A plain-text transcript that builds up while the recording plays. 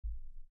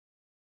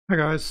Hi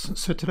guys,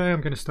 so today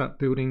I'm going to start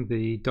building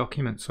the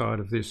document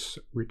side of this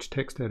rich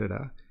text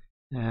editor,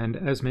 and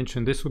as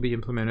mentioned this will be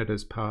implemented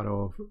as part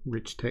of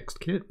Rich Text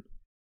Kit.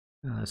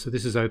 So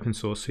this is open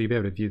source, so you'll be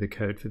able to view the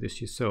code for this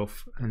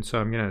yourself, and so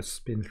I'm going to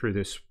spin through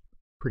this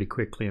pretty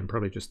quickly and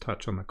probably just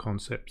touch on the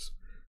concepts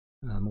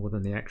more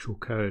than the actual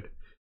code.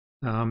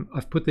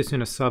 I've put this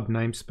in a sub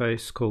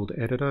namespace called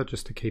editor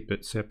just to keep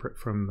it separate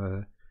from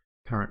the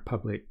current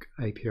public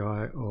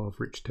API of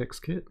Rich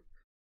Text Kit.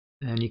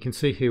 And you can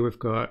see here we've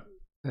got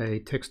a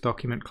text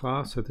document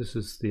class, so this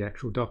is the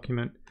actual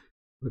document.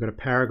 We've got a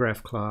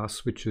paragraph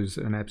class, which is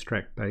an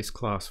abstract base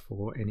class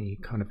for any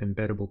kind of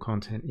embeddable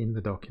content in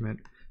the document,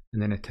 and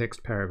then a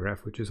text paragraph,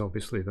 which is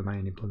obviously the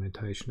main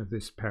implementation of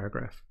this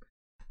paragraph.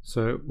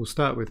 So we'll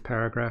start with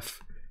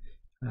paragraph.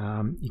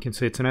 You can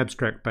see it's an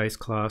abstract base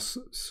class,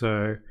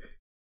 so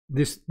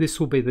this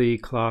will be the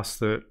class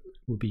that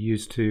will be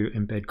used to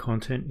embed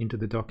content into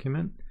the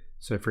document.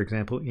 So for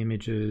example,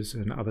 images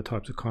and other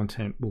types of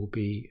content will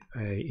be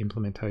an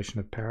implementation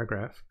of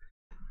paragraph.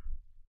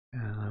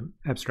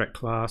 Abstract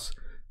class,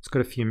 it's got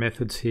a few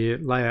methods here.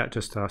 Layout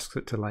just asks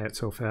it to lay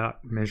itself out,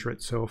 measure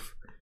itself.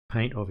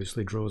 Paint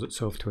obviously draws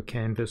itself to a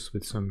canvas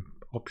with some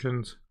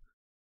options.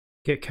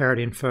 Get caret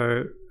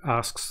info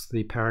asks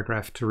the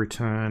paragraph to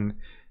return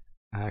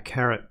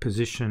caret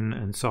position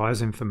and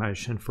size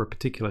information for a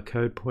particular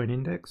code point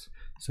index.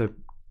 So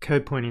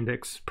code point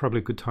index, probably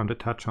a good time to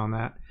touch on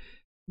that.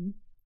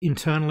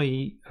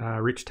 Internally,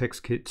 Rich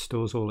Text Kit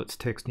stores all its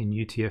text in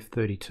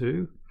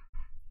UTF-32,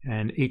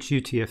 and each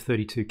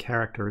UTF-32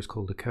 character is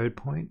called a code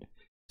point.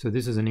 So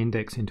this is an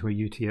index into a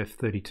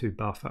UTF-32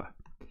 buffer.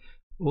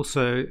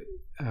 Also,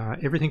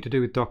 everything to do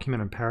with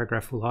document and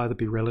paragraph will either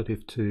be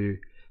relative to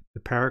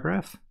the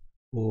paragraph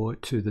or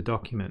to the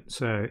document.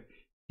 So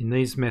in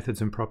these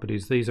methods and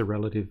properties, these are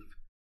relative.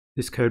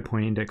 This code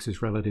point index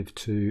is relative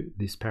to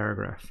this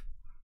paragraph.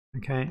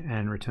 Okay,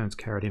 and returns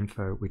caret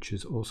info, which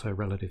is also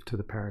relative to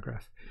the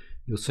paragraph.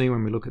 You'll see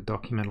when we look at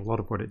document, a lot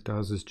of what it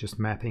does is just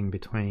mapping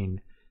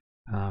between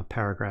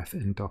paragraph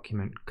and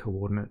document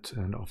coordinates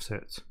and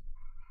offsets.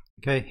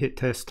 Okay, hit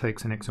test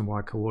takes an X and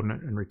Y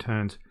coordinate and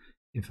returns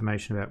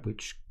information about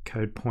which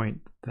code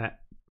point that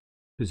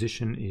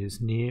position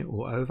is near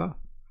or over.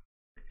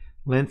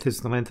 Length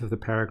is the length of the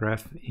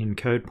paragraph in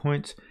code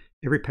points.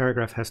 Every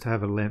paragraph has to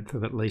have a length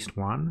of at least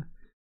 1.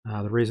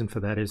 The reason for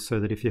that is so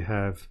that if you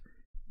have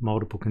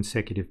multiple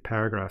consecutive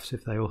paragraphs,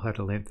 if they all had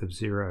a length of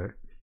 0,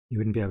 you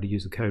wouldn't be able to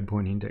use the code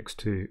point index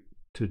to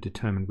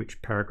determine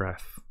which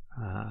paragraph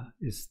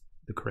is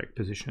the correct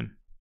position.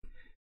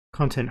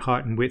 Content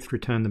height and width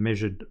return the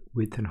measured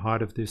width and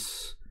height of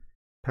this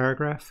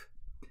paragraph.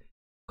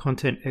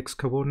 Content x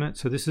coordinate,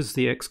 so this is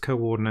the x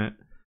coordinate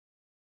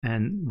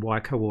and y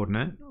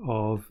coordinate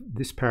of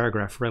this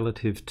paragraph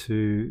relative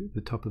to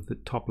the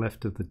top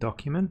left of the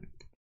document,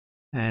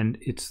 and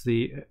it's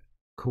the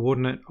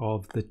coordinate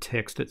of the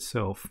text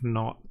itself,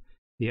 not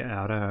the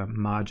outer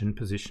margin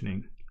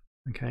positioning.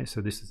 Okay, so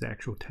this is the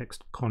actual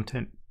text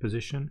content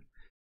position.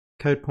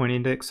 Code point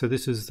index, so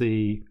this is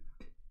the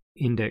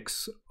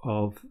index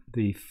of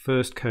the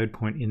first code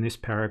point in this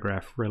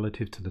paragraph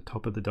relative to the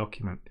top of the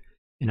document.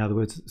 In other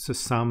words, it's the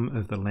sum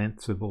of the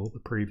lengths of all the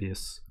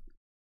previous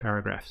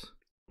paragraphs.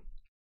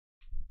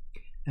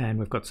 And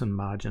we've got some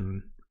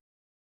margin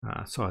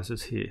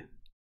sizes here.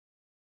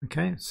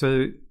 Okay,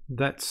 so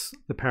that's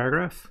the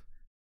paragraph.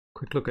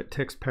 Quick look at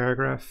text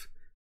paragraph.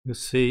 You'll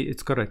see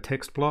it's got a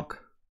text block,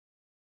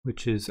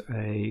 which is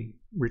a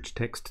Rich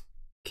Text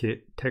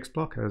Kit text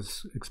block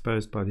as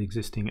exposed by the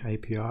existing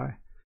API.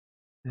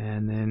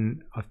 And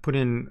then I've put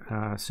in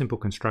a simple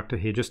constructor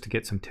here just to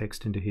get some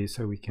text into here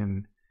so we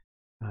can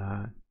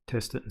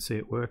test it and see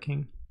it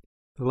working.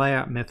 The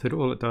layout method,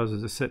 all it does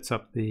is it sets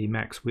up the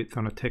max width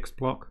on a text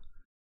block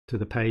to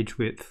the page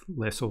width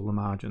less all the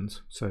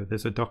margins. So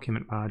there's a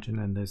document margin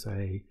and there's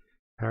a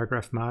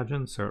paragraph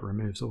margin, so it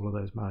removes all of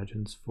those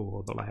margins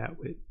for the layout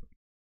width.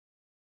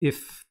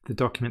 If the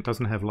document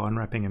doesn't have line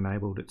wrapping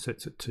enabled, it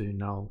sets it to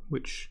null,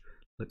 which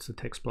lets the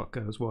text block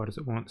go as wide as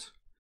it wants.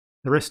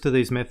 The rest of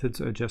these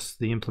methods are just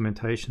the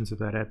implementations of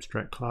that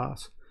abstract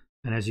class,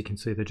 and as you can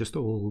see, they're just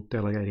all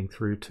delegating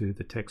through to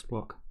the text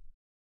block.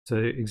 So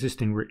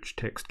existing Rich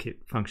Text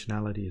Kit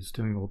functionality is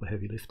doing all the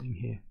heavy lifting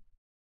here.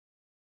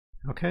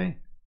 Okay.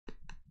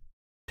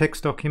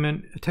 Text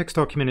document. A text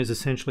document is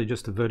essentially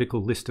just a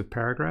vertical list of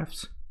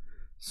paragraphs.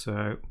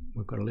 So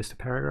we've got a list of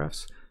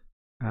paragraphs,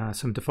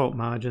 some default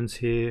margins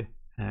here,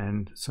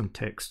 and some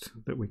text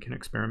that we can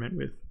experiment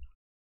with.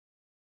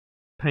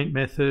 Paint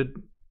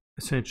method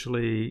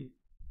essentially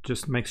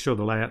just makes sure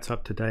the layout's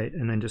up to date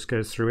and then just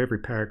goes through every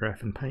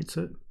paragraph and paints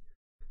it.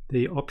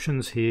 The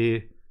options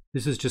here,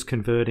 this is just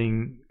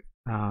converting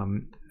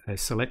a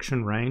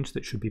selection range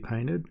that should be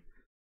painted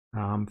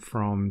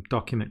from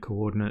document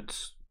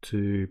coordinates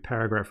to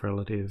paragraph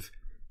relative,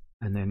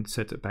 and then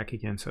sets it back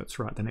again so it's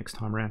right the next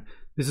time around.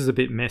 This is a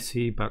bit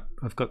messy, but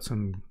I've got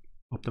some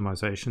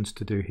optimizations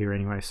to do here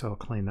anyway, so I'll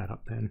clean that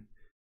up then.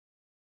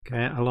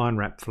 Okay, a line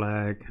wrap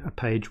flag, a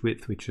page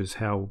width, which is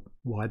how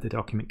wide the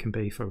document can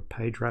be for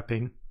page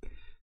wrapping,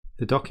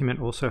 The document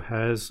also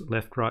has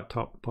left, right,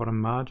 top, bottom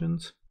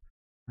margins,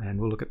 and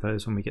we'll look at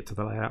those when we get to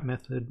the layout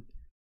method.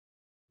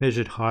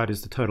 Measured height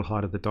is the total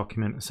height of the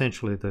document,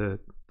 essentially the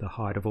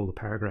height of all the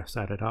paragraphs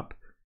added up.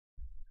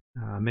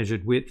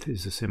 Measured width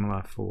is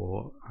similar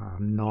for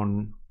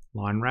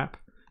non-line wrap.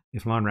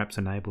 If line wrap's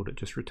enabled, it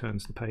just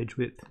returns the page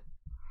width.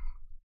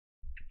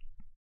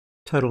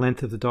 Total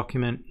length of the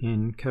document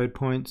in code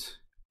points.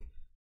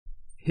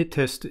 Hit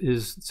test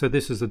is, so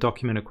this is the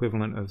document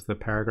equivalent of the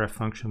paragraph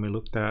function we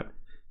looked at.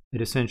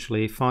 It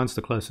essentially finds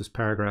the closest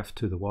paragraph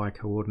to the y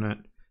coordinate.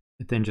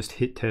 It then just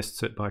hit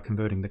tests it by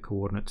converting the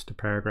coordinates to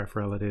paragraph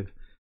relative,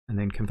 and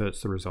then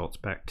converts the results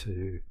back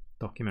to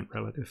document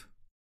relative.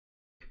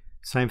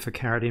 Same for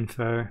caret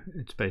info.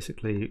 It's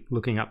basically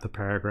looking up the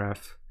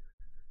paragraph,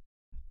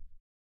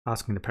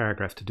 asking the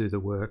paragraph to do the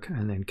work,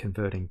 and then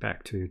converting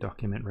back to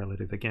document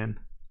relative again.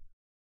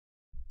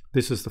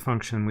 This is the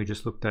function we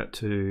just looked at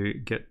to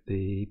get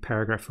the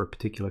paragraph for a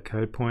particular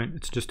code point.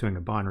 It's just doing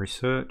a binary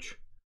search,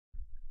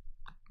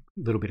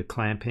 a little bit of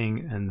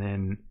clamping, and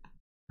then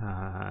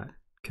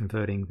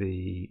converting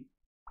the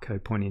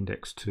code point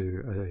index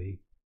to a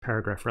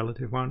paragraph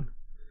relative one,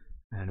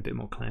 and a bit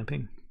more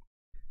clamping.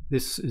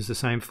 This is the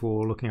same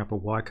for looking up a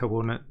y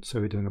coordinate, so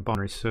we're doing a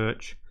binary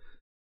search.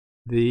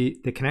 There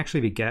can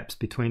actually be gaps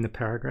between the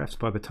paragraphs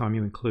by the time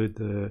you include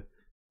the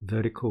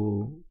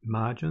vertical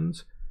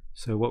margins.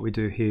 So what we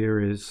do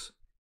here is,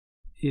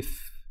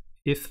 if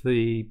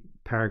the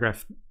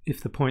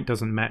point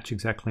doesn't match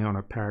exactly on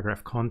a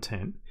paragraph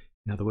content,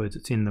 in other words,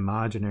 it's in the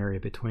margin area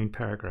between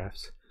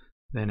paragraphs,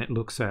 then it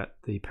looks at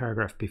the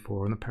paragraph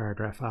before and the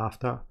paragraph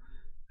after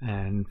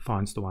and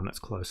finds the one that's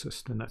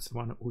closest, and that's the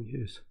one it will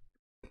use.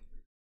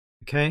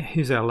 Okay,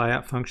 here's our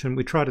layout function.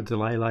 We try to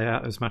delay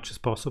layout as much as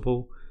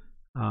possible.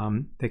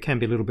 There can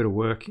be a little bit of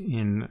work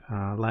in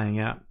laying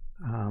out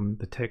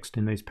the text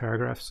in these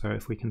paragraphs, so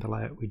if we can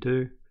delay it, we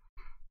do.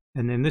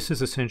 And then this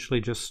is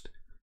essentially just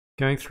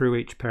going through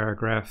each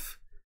paragraph.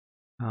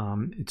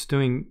 It's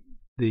doing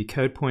the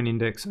code point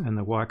index and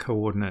the y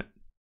coordinate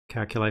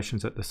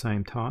calculations at the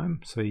same time.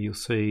 So you'll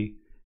see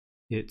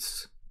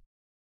it's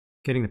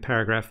getting the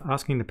paragraph,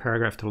 asking the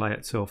paragraph to lay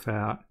itself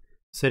out,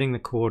 setting the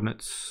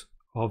coordinates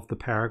of the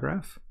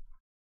paragraph.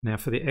 Now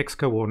for the x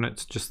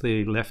coordinates, just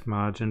the left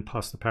margin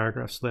plus the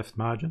paragraph's left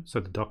margin, so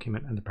the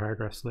document and the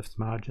paragraph's left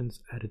margins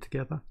added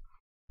together.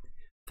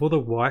 For the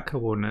y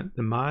coordinate,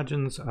 the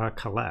margins are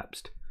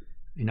collapsed.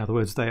 In other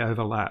words, they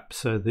overlap.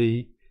 So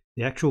the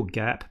actual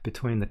gap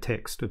between the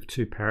text of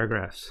two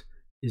paragraphs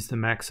is the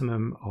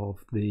maximum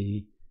of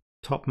the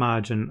top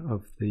margin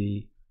of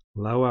the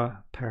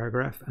lower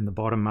paragraph and the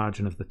bottom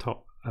margin of the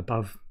top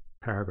above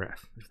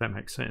paragraph, if that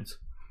makes sense.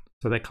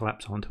 So they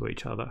collapse onto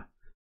each other.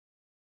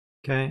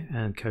 Okay,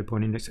 and code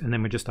point index, and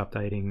then we're just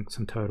updating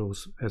some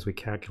totals as we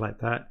calculate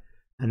that.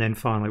 And then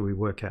finally we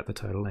work out the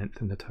total length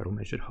and the total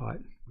measured height,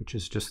 which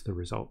is just the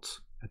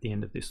results at the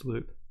end of this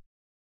loop.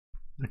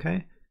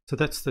 Okay, so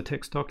that's the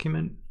text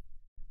document.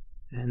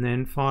 And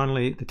then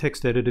finally the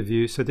text editor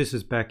view. So this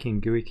is back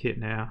in GUIKit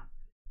now.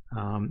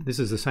 This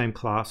is the same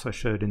class I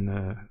showed in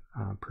the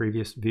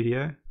previous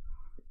video.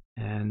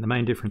 And the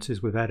main difference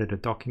is we've added a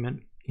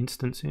document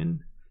instance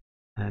in,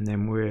 and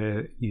then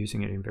we're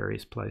using it in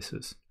various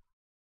places.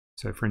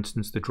 So for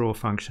instance, the draw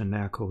function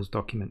now calls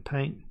document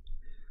paint.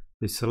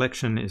 The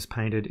selection is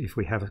painted if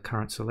we have a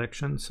current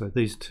selection. So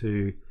these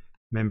two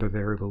member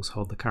variables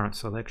hold the current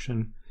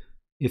selection.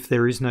 If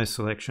there is no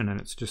selection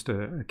and it's just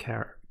a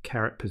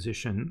caret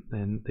position,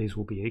 then these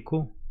will be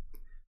equal.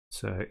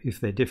 So if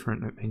they're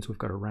different, it means we've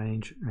got a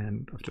range,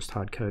 and I've just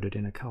hard coded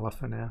in a color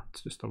for now.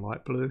 It's just a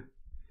light blue.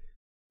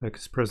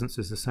 Focus presence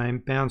is the same.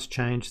 Bounds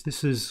change.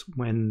 This is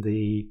when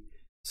the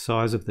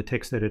size of the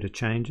text editor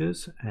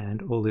changes,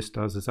 and all this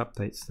does is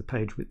updates the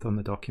page width on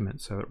the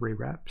document, so it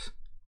rewraps.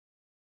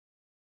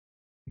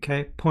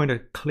 Okay,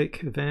 pointer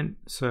click event.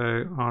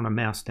 So on a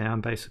mouse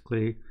down,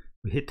 basically,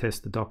 we hit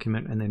test the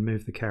document and then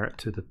move the caret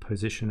to the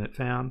position it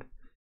found.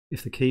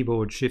 If the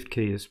keyboard shift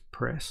key is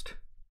pressed,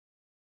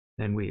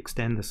 then we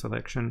extend the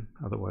selection.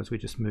 Otherwise, we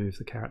just move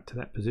the caret to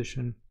that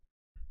position.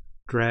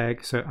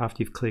 Drag, so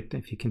after you've clicked,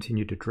 if you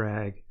continue to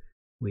drag,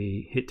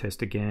 we hit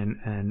test again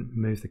and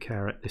move the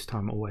caret, this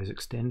time always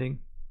extending.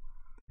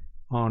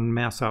 On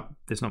mouse up,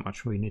 there's not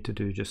much we need to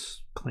do,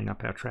 just clean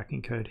up our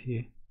tracking code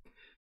here.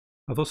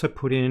 I've also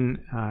put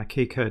in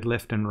key code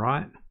left and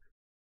right.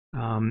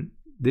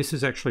 This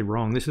is actually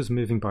wrong. This is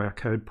moving by a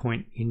code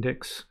point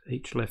index,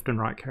 each left and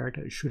right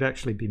character. It should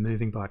actually be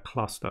moving by a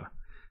cluster.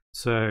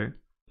 So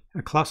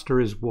a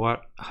cluster is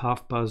what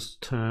Halfbuzz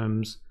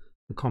terms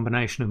the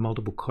combination of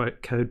multiple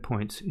code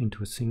points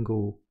into a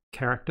single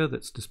character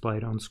that's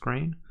displayed on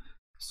screen.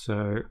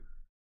 So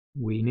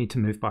we need to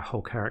move by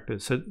whole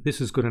characters. So this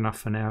is good enough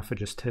for now for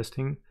just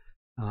testing.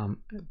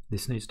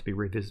 This needs to be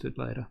revisited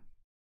later.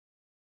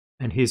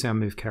 And here's our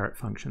move caret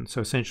function.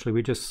 So essentially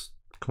we just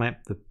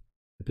clamp the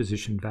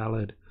position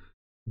valid.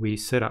 We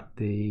set up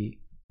the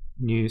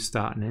new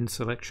start and end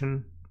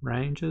selection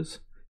ranges.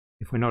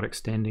 If we're not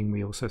extending,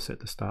 we also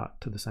set the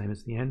start to the same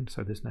as the end,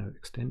 so there's no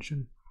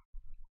extension.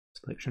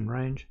 Selection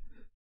range.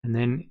 And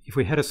then if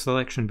we had a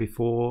selection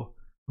before,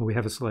 or we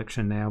have a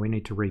selection now, we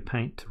need to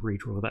repaint to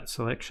redraw that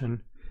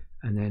selection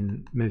and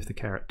then move the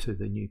caret to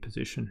the new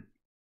position.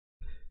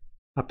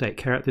 Update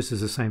caret, this is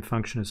the same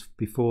function as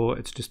before,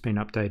 it's just been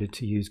updated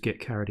to use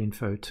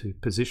getCaretInfo to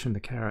position the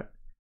caret,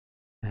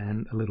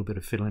 and a little bit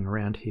of fiddling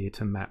around here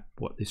to map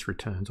what this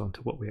returns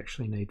onto what we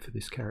actually need for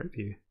this caret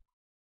view.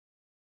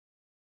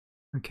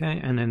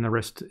 Okay, and then the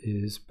rest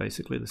is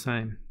basically the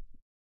same.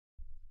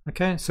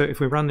 Okay, so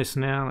if we run this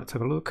now, let's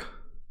have a look.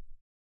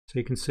 So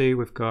you can see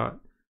we've got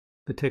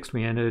the text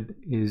we entered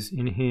is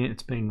in here,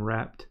 it's been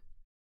wrapped.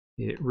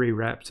 It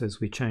rewraps as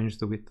we change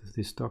the width of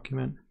this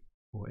document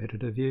or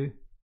editor view.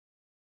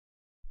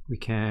 We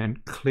can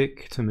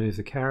click to move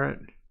the caret,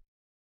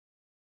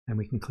 and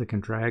we can click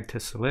and drag to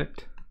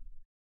select.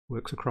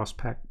 Works across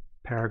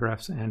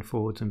paragraphs and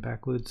forwards and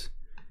backwards.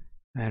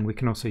 And we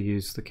can also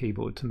use the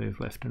keyboard to move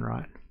left and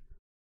right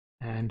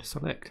and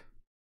select.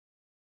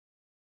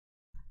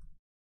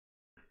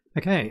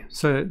 Okay,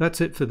 so that's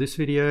it for this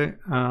video.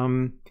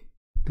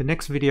 The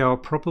next video I'll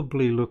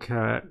probably look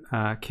at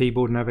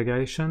keyboard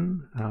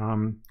navigation.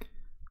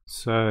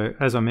 So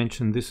as I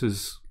mentioned, this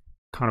is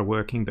kind of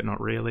working but not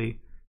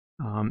really.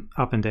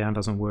 Up and down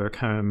doesn't work,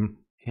 home,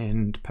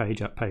 end,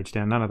 page up, page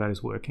down, none of that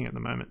is working at the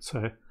moment.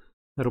 So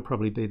that'll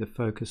probably be the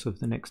focus of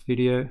the next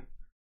video.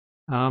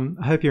 I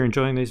hope you're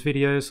enjoying these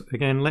videos.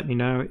 Again, let me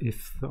know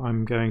if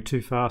I'm going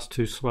too fast,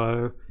 too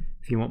slow,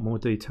 if you want more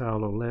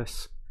detail or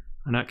less.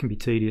 I know it can be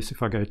tedious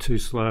if I go too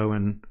slow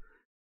and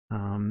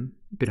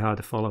a bit hard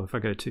to follow if I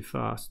go too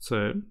fast.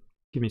 So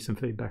give me some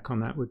feedback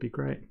on that would be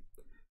great.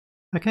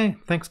 Okay,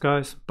 thanks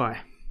guys, bye.